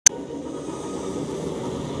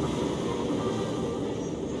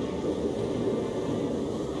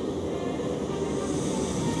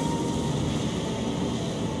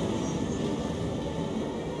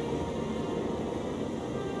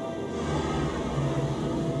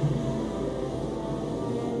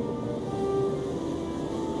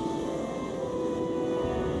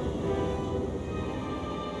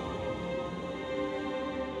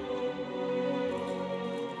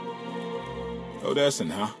Odessen,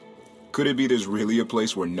 huh? Could it be there's really a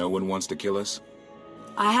place where no one wants to kill us?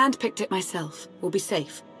 I handpicked it myself. We'll be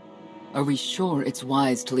safe. Are we sure it's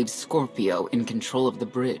wise to leave Scorpio in control of the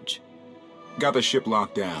bridge? Got the ship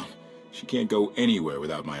locked down. She can't go anywhere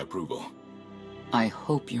without my approval. I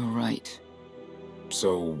hope you're right.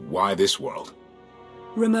 So, why this world?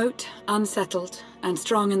 Remote, unsettled, and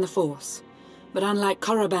strong in the Force. But unlike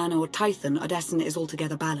Korriban or Tython, Odessen is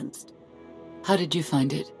altogether balanced. How did you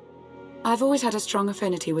find it? I've always had a strong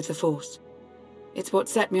affinity with the Force. It's what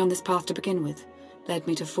set me on this path to begin with. Led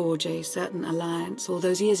me to forge a certain alliance all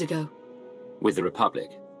those years ago. With the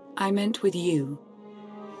Republic? I meant with you.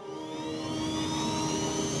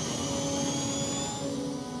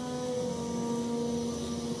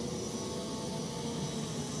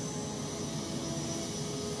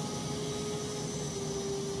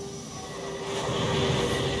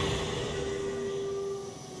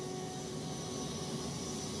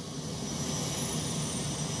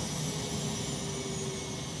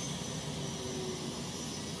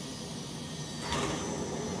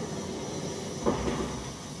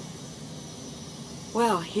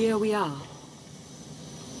 Well, here we are.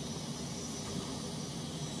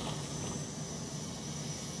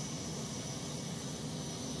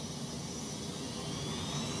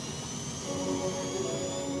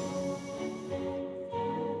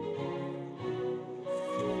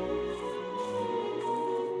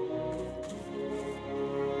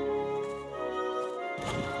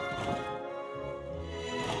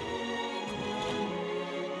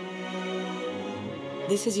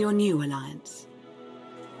 This is your new alliance.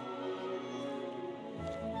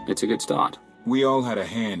 It's a good start. We all had a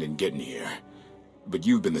hand in getting here. But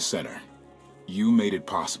you've been the center. You made it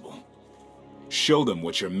possible. Show them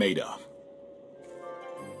what you're made of.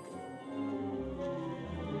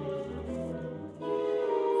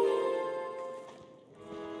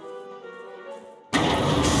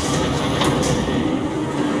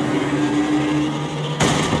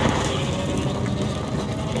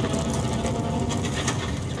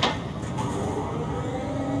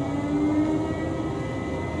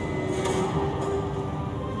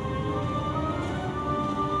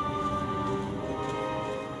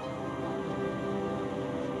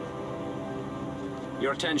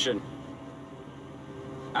 Your attention.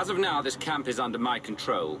 As of now, this camp is under my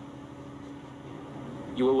control.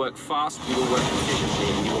 You will work fast, you will work efficiently,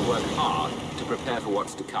 and you will work hard to prepare for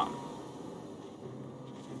what's to come.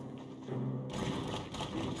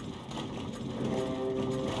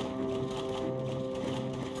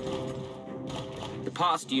 The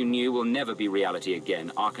past you knew will never be reality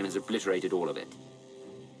again. Arkan has obliterated all of it.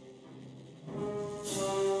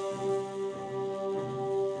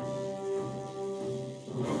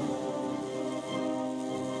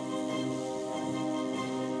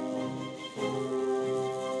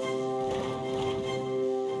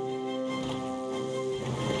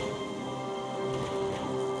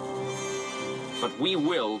 But we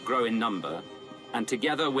will grow in number, and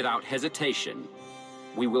together, without hesitation,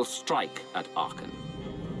 we will strike at Arkan.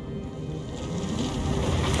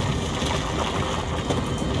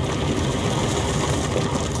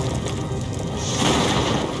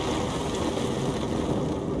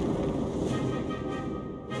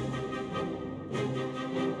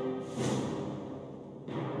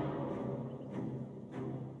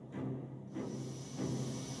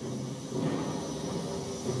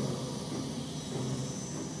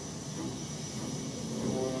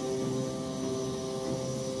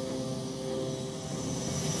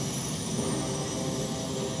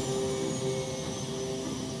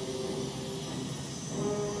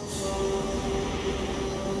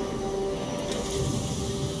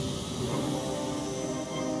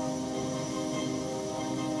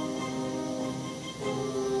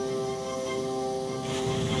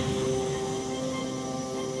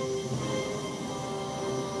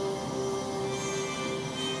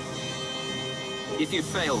 If you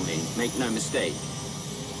fail me, make no mistake.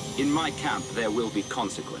 In my camp, there will be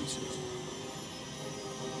consequences.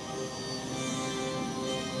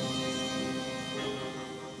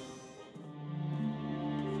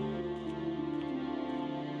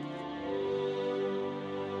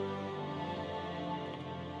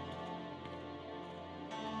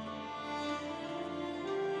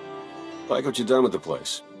 Like what you done with the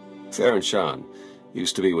place. Theron Shan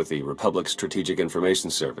used to be with the Republic Strategic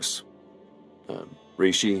Information Service.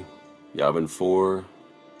 Rishi, Yavin 4,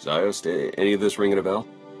 Ziost, any of this ringing a bell?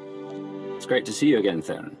 It's great to see you again,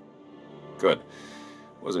 Theron. Good.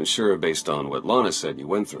 Wasn't sure based on what Lana said you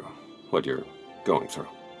went through, what you're going through.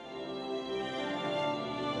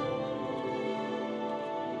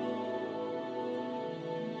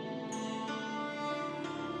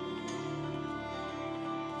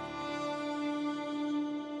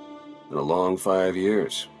 Been a long 5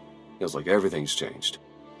 years. Feels like everything's changed.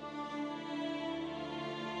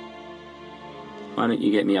 Why don't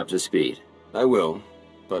you get me up to speed? I will,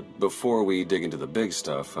 but before we dig into the big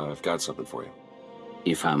stuff, I've got something for you.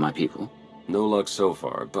 You found my people? No luck so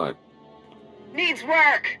far, but... Needs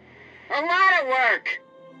work! A lot of work!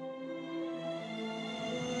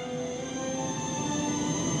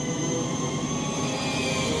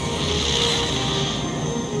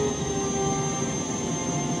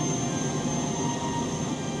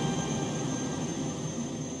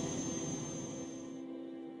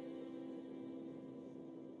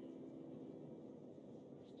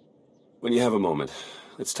 When you have a moment,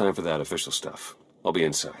 it's time for that official stuff. I'll be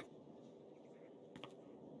inside.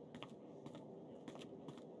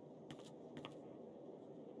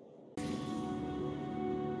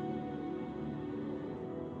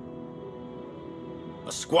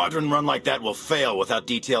 A squadron run like that will fail without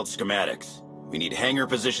detailed schematics. We need hangar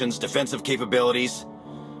positions, defensive capabilities.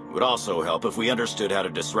 It would also help if we understood how to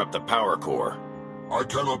disrupt the power core. I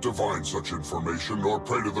cannot divine such information nor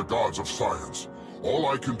pray to the gods of science. All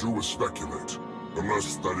I can do is speculate.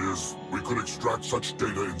 Unless, that is, we could extract such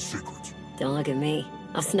data in secret. Don't look at me.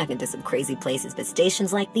 I've snuck into some crazy places, but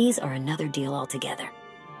stations like these are another deal altogether.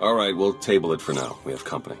 All right, we'll table it for now. We have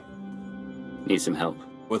company. Need some help?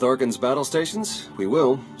 With Arkan's battle stations? We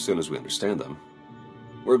will, as soon as we understand them.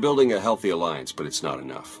 We're building a healthy alliance, but it's not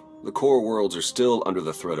enough. The core worlds are still under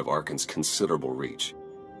the threat of Arkan's considerable reach.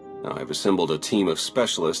 Now, I've assembled a team of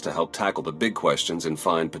specialists to help tackle the big questions and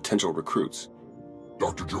find potential recruits.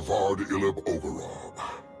 Dr. Javad Ilib Ogorab.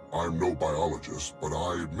 I'm no biologist, but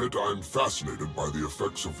I admit I'm fascinated by the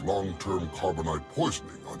effects of long-term carbonite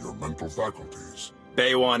poisoning on your mental faculties.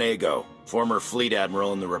 Baywan Ego, former fleet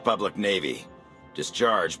admiral in the Republic Navy.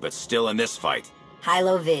 Discharged, but still in this fight.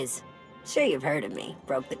 Hilo Viz. Sure you've heard of me.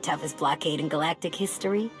 Broke the toughest blockade in galactic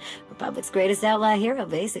history. Republic's greatest outlaw hero,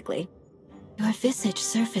 basically. Your visage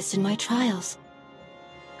surfaced in my trials.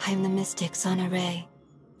 I am the mystic Sana Ray.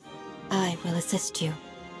 I will assist you.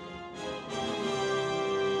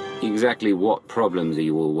 Exactly what problems are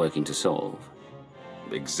you all working to solve?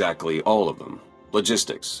 Exactly all of them.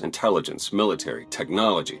 Logistics, intelligence, military,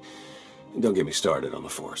 technology. Don't get me started on the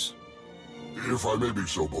Force. If I may be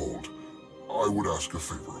so bold, I would ask a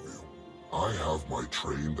favor of you. I have my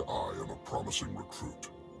trained eye on a promising recruit.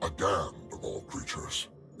 A damned of all creatures.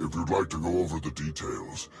 If you'd like to go over the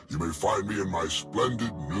details, you may find me in my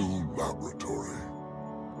splendid new laboratory.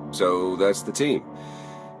 So that's the team.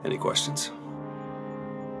 Any questions?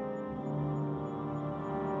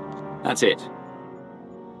 That's it.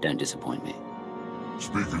 Don't disappoint me.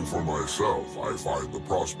 Speaking for myself, I find the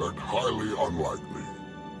prospect highly unlikely.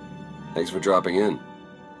 Thanks for dropping in.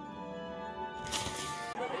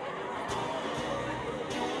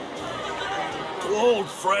 To old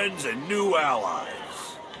friends and new allies.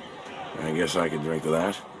 I guess I can drink to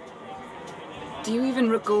that. Do you even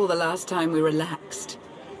recall the last time we relaxed?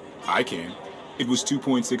 I can. It was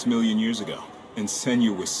 2.6 million years ago, and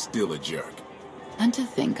Senya was still a jerk. And to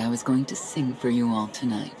think I was going to sing for you all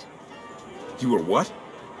tonight. You were what?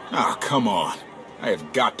 Ah, come on. I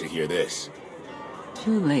have got to hear this.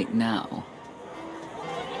 Too late now.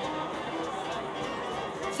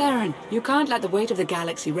 Theron, you can't let the weight of the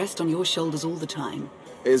galaxy rest on your shoulders all the time.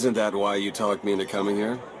 Isn't that why you talked me into coming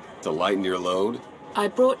here? To lighten your load? I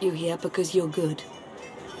brought you here because you're good.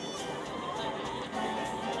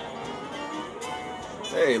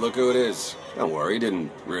 Hey, look who it is. Don't worry,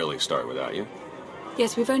 didn't really start without you.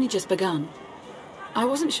 Yes, we've only just begun. I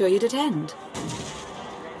wasn't sure you'd attend.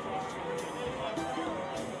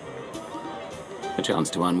 A chance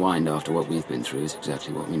to unwind after what we've been through is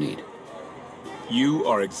exactly what we need. You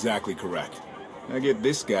are exactly correct. Now get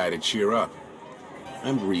this guy to cheer up.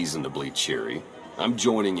 I'm reasonably cheery. I'm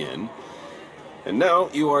joining in. And now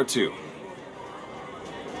you are too.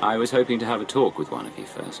 I was hoping to have a talk with one of you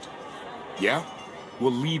first. Yeah?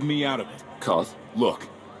 Well, leave me out of it. Koth? Look,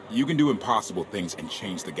 you can do impossible things and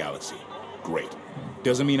change the galaxy. Great.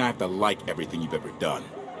 Doesn't mean I have to like everything you've ever done.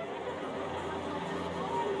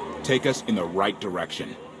 Take us in the right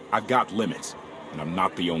direction. I've got limits, and I'm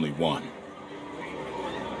not the only one.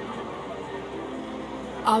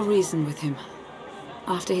 I'll reason with him,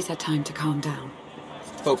 after he's had time to calm down.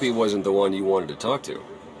 Hope he wasn't the one you wanted to talk to.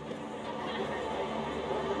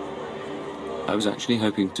 I was actually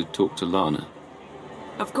hoping to talk to Lana.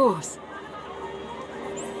 Of course.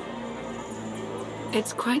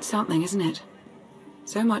 It's quite something, isn't it?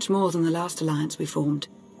 So much more than the last alliance we formed.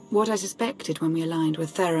 What I suspected when we aligned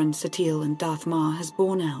with Theron, Satil, and Darth Mar has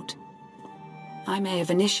borne out. I may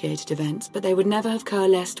have initiated events, but they would never have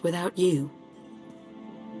coalesced without you.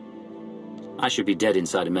 I should be dead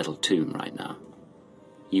inside a metal tomb right now.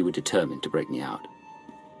 You were determined to break me out.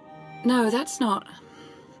 No, that's not...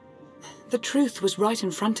 The truth was right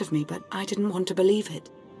in front of me, but I didn't want to believe it.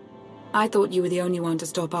 I thought you were the only one to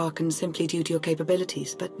stop Archon simply due to your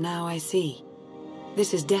capabilities, but now I see.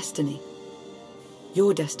 This is destiny.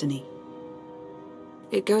 Your destiny.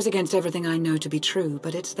 It goes against everything I know to be true,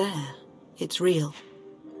 but it's there. It's real.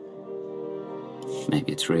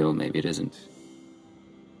 Maybe it's real, maybe it isn't.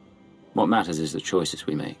 What matters is the choices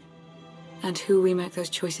we make. And who we make those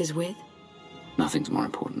choices with? Nothing's more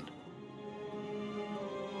important.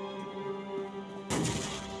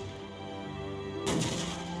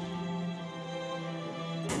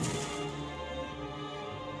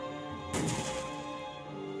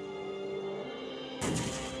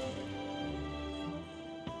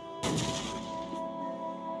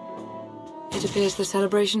 It appears the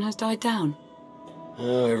celebration has died down.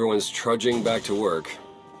 Everyone's trudging back to work.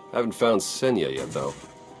 Haven't found Senya yet, though.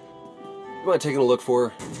 You mind taking a look for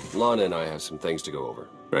her? Lana and I have some things to go over.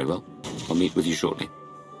 Very well. I'll meet with you shortly.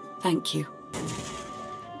 Thank you.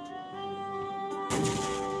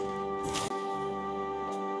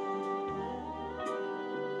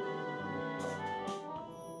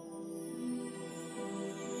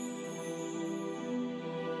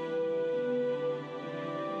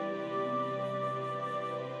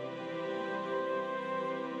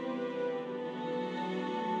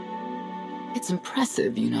 It's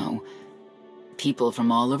impressive, you know. People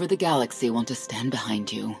from all over the galaxy want to stand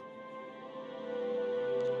behind you.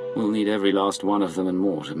 We'll need every last one of them and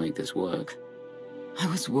more to make this work. I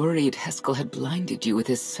was worried Heskel had blinded you with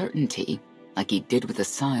his certainty, like he did with the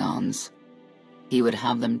Scions. He would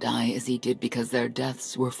have them die as he did because their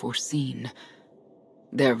deaths were foreseen.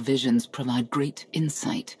 Their visions provide great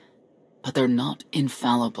insight, but they're not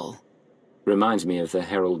infallible. Reminds me of the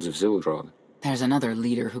Heralds of Zildrog. There's another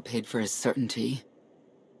leader who paid for his certainty.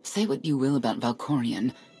 Say what you will about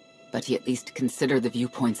Valkorion, but he at least considered the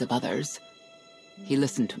viewpoints of others. He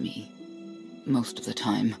listened to me, most of the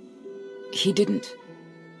time. He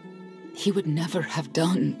would never have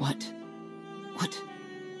done what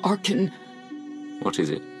Archon... What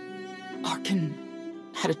is it? Archon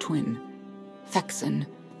had a twin, Thexan.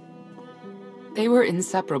 They were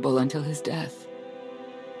inseparable until his death.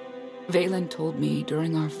 Valen told me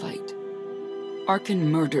during our fight.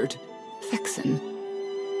 Archon murdered Thexan,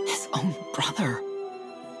 his own brother.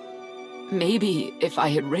 Maybe if I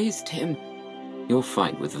had raised him... Your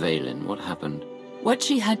fight with Valen, what happened? What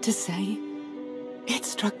she had to say, it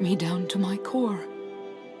struck me down to my core.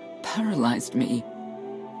 Paralyzed me.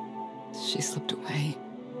 She slipped away.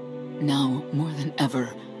 Now, more than ever,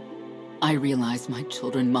 I realize my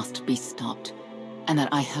children must be stopped, and that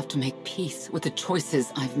I have to make peace with the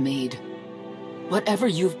choices I've made. Whatever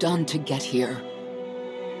you've done to get here,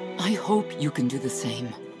 I hope you can do the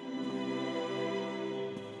same.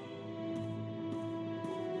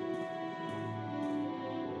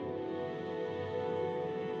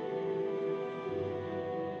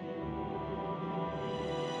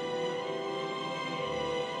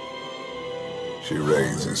 She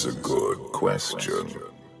raises a good question.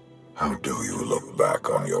 How do you look back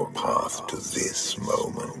on your path to this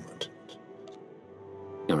moment?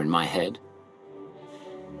 You're in my head.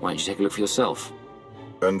 Why don't you take a look for yourself?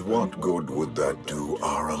 And what good would that do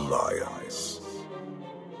our alliance?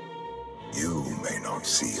 You may not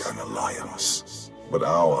see an alliance, but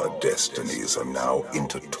our destinies are now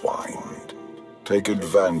intertwined. Take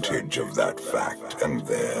advantage of that fact, and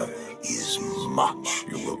there is much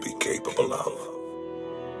you will be capable of.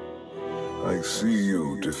 I see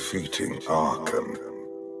you defeating Archon,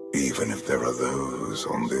 even if there are those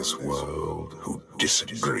on this world who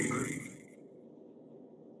disagree.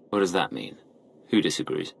 What does that mean? Who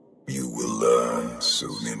disagrees? You will learn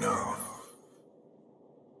soon enough.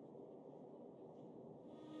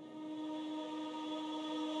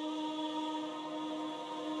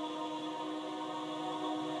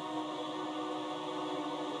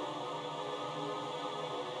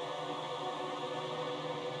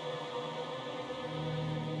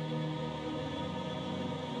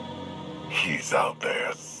 He's out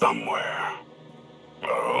there somewhere.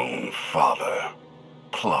 Our own father,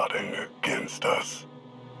 plotting against us.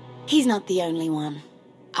 He's not the only one.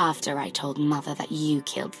 After I told Mother that you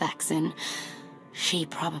killed Thexan, she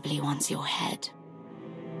probably wants your head.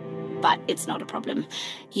 But it's not a problem.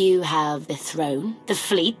 You have the throne, the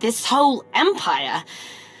fleet, this whole empire.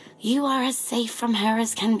 You are as safe from her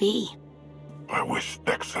as can be. I wish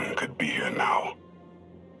Thexan could be here now.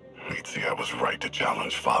 He'd see I was right to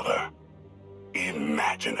challenge Father.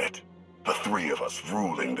 Imagine it. The three of us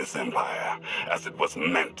ruling this empire as it was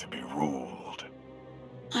meant to be ruled.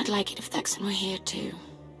 I'd like it if Thexan were here too.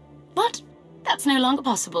 But that's no longer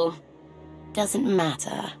possible. Doesn't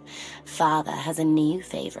matter. Father has a new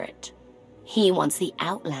favorite. He wants the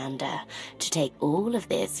Outlander to take all of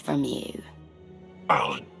this from you.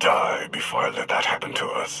 I'll die before I let that happen to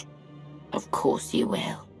us. Of course you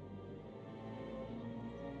will.